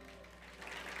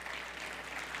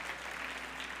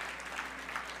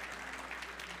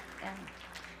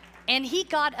 And he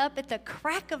got up at the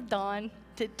crack of dawn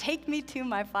to take me to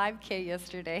my 5K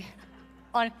yesterday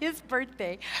on his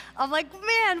birthday. I'm like,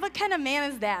 man, what kind of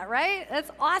man is that, right? That's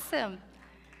awesome.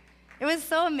 It was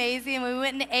so amazing. We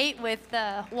went and ate with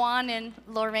Juan and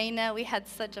Lorena. We had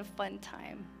such a fun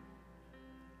time.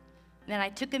 And then I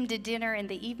took him to dinner in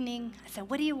the evening. I said,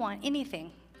 what do you want?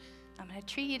 Anything. I'm going to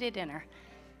treat you to dinner.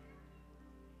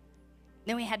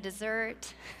 Then we had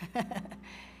dessert.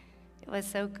 It was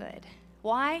so good.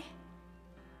 Why?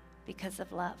 Because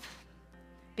of love.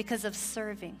 Because of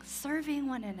serving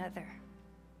one another.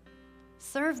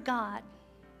 Serve God.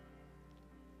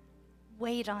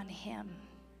 Wait on him.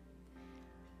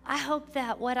 I hope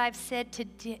that what I've said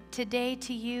today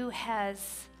to you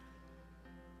has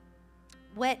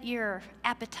whet your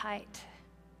appetite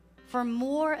for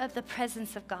more of the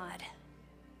presence of God.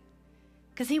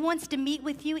 Because he wants to meet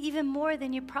with you even more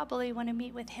than you probably want to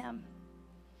meet with him.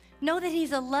 Know that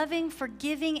he's a loving,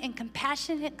 forgiving, and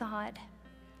compassionate God.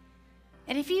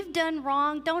 And if you've done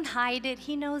wrong, don't hide it.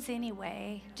 He knows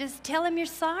anyway. Just tell him you're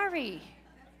sorry.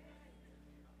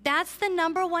 That's the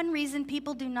number one reason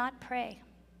people do not pray.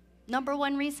 Number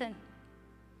one reason.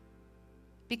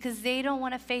 Because they don't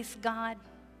want to face God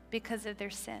because of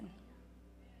their sin.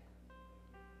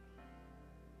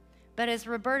 But as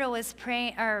Roberto was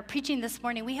preaching this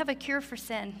morning, we have a cure for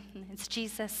sin. It's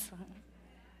Jesus.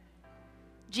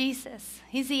 Jesus,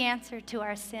 he's the answer to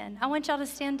our sin. I want y'all to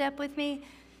stand up with me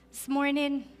this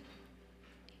morning.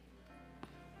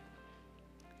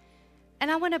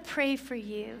 And I want to pray for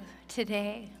you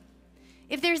today.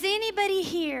 If there's anybody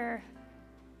here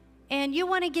and you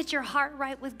want to get your heart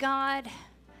right with God,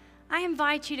 I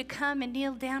invite you to come and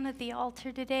kneel down at the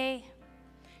altar today.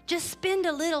 Just spend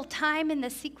a little time in the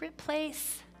secret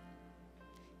place.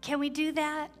 Can we do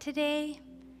that today?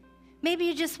 Maybe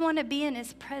you just want to be in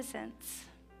his presence.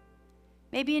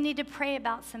 Maybe you need to pray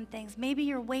about some things. Maybe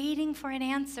you're waiting for an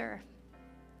answer.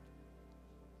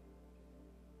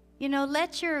 You know,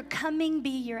 let your coming be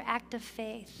your act of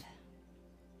faith.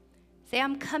 Say,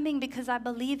 I'm coming because I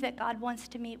believe that God wants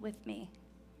to meet with me.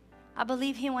 I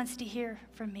believe he wants to hear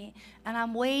from me. And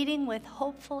I'm waiting with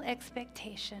hopeful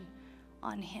expectation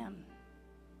on him.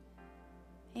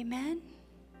 Amen?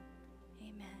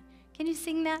 Amen. Can you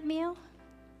sing that, Mio?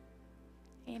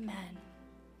 Amen.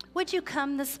 Would you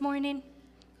come this morning?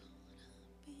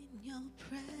 In your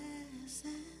presence,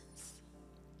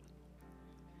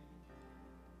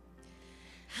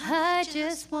 I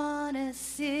just want to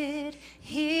sit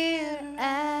here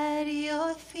at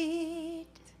your feet.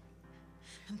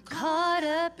 I'm caught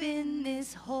up in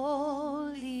this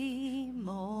holy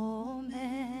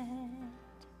moment.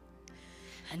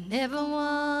 I never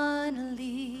want to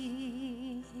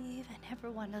leave. I never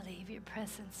want to leave your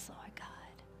presence, Lord God.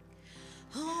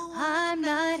 oh, I'm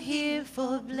not here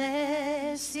for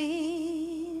blessings.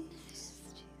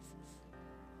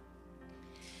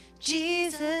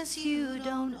 Jesus, you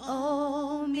don't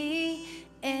owe me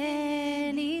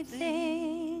anything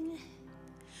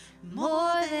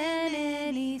more than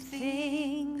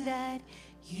anything that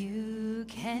you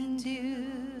can do.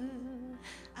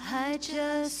 I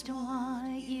just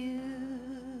want you.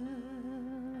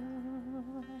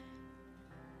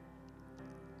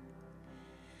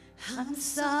 I'm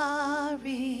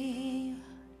sorry.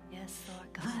 Yes,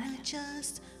 Lord God. when I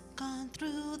just gone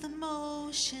through the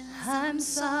motions. I'm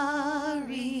sorry.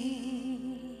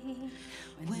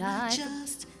 When I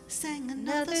just sang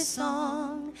another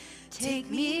song, take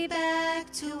me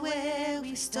back to where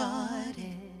we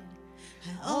started.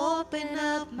 And open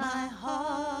up my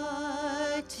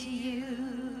heart to you.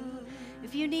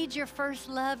 If you need your first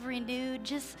love renewed,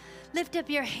 just lift up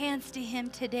your hands to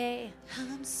him today.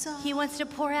 I'm sorry. He wants to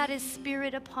pour out his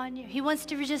spirit upon you. He wants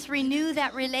to just renew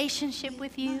that relationship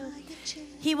with you.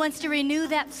 He wants to renew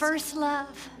that first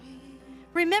love.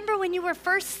 Remember when you were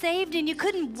first saved and you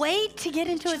couldn't wait to get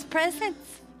into his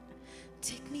presence?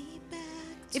 Take me back.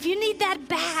 If you need that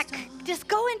back, just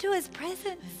go into his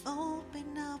presence.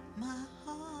 Open up my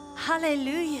heart.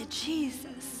 Hallelujah,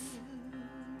 Jesus.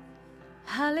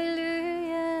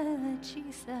 Hallelujah,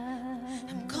 Jesus.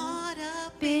 I'm caught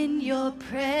up In your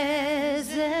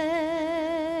presence,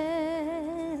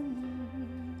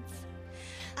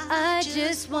 I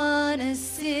just want to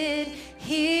sit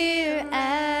here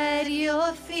at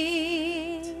your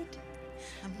feet.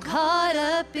 I'm caught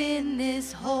up in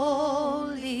this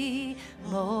holy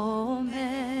moment.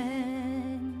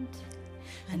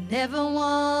 I never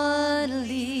want to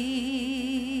leave.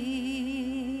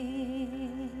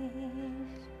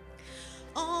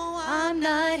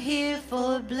 not here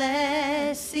for blessings.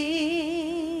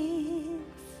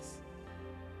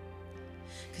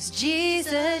 'Cause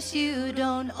Jesus, you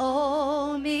don't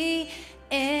owe me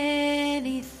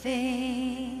anything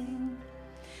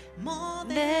more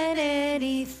than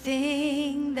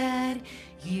anything that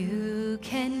you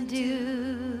can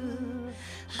do.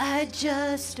 I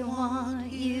just want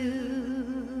you.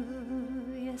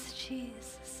 Yes,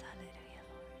 Jesus. Hallelujah,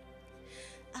 Lord.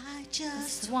 I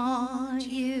just Want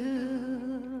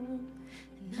you.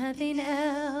 Nothing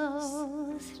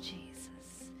else,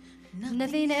 Jesus.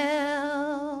 Nothing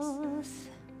else.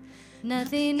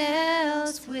 Nothing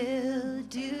else will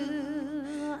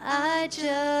do. I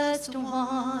just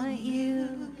want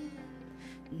you.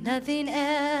 Nothing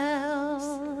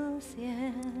else,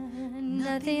 yeah.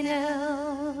 Nothing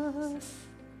else.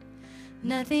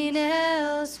 Nothing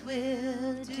else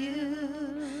will do.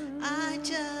 I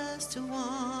just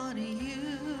want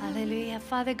you. Hallelujah.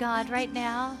 Father God, right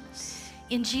now,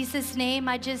 in Jesus' name,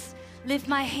 I just lift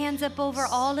my hands up over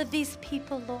all of these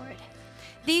people, Lord.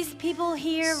 These people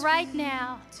here right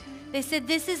now, they said,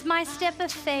 this is my step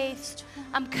of faith.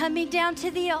 I'm coming down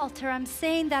to the altar. I'm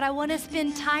saying that I want to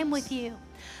spend time with you.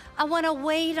 I want to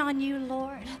wait on you,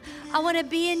 Lord. I want to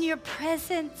be in your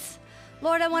presence.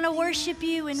 Lord, I want to worship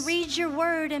you and read your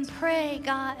word and pray,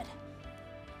 God.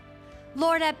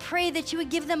 Lord, I pray that you would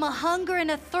give them a hunger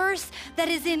and a thirst that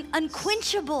is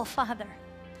unquenchable, Father.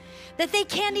 That they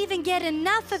can't even get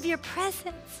enough of your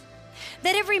presence.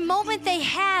 That every moment they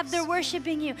have, they're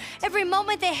worshiping you. Every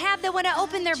moment they have, they want to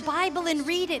open their Bible and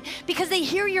read it because they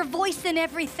hear your voice in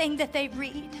everything that they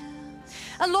read.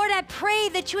 And Lord, I pray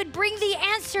that you would bring the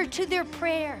answer to their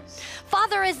prayer.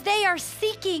 Father, as they are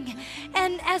seeking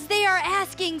and as they are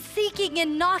asking, seeking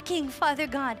and knocking, Father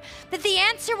God, that the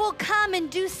answer will come in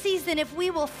due season if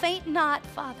we will faint not,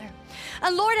 Father.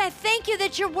 And Lord, I thank you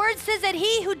that your word says that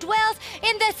he who dwells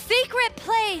in the secret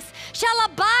place shall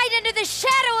abide under the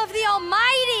shadow of the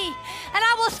Almighty. And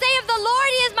I will say of the Lord,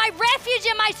 he is my refuge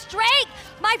and my strength,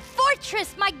 my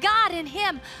fortress, my God. In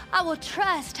him I will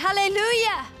trust.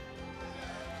 Hallelujah.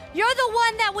 You're the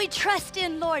one that we trust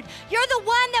in, Lord. You're the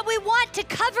one that we want to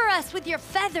cover us with your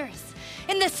feathers.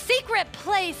 In the secret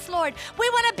place, Lord. We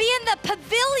want to be in the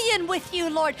pavilion with you,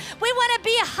 Lord. We want to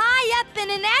be high up in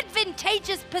an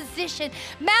advantageous position,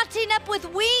 mounting up with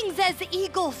wings as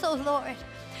eagles, oh Lord.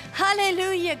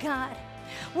 Hallelujah, God.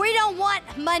 We don't want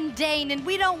mundane and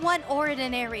we don't want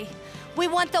ordinary. We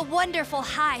want the wonderful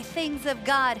high things of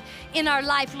God in our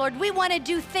life, Lord. We want to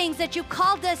do things that you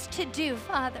called us to do,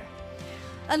 Father.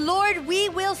 And Lord, we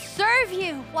will serve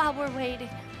you while we're waiting.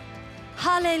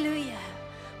 Hallelujah.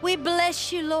 We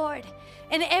bless you, Lord.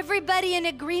 And everybody in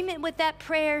agreement with that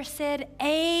prayer said,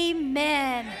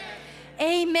 amen.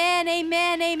 Amen,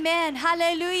 amen, amen.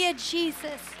 Hallelujah,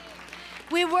 Jesus.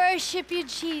 We worship you,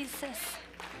 Jesus.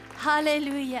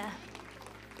 Hallelujah.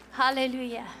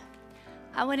 Hallelujah.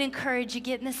 I want to encourage you,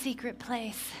 get in the secret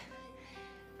place.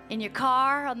 In your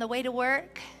car, on the way to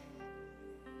work.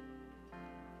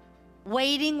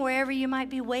 Waiting wherever you might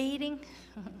be waiting.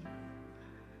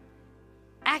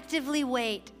 Actively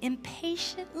wait,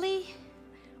 impatiently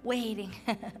waiting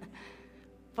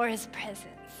for his presence.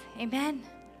 Amen.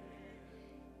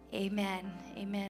 Amen. Amen.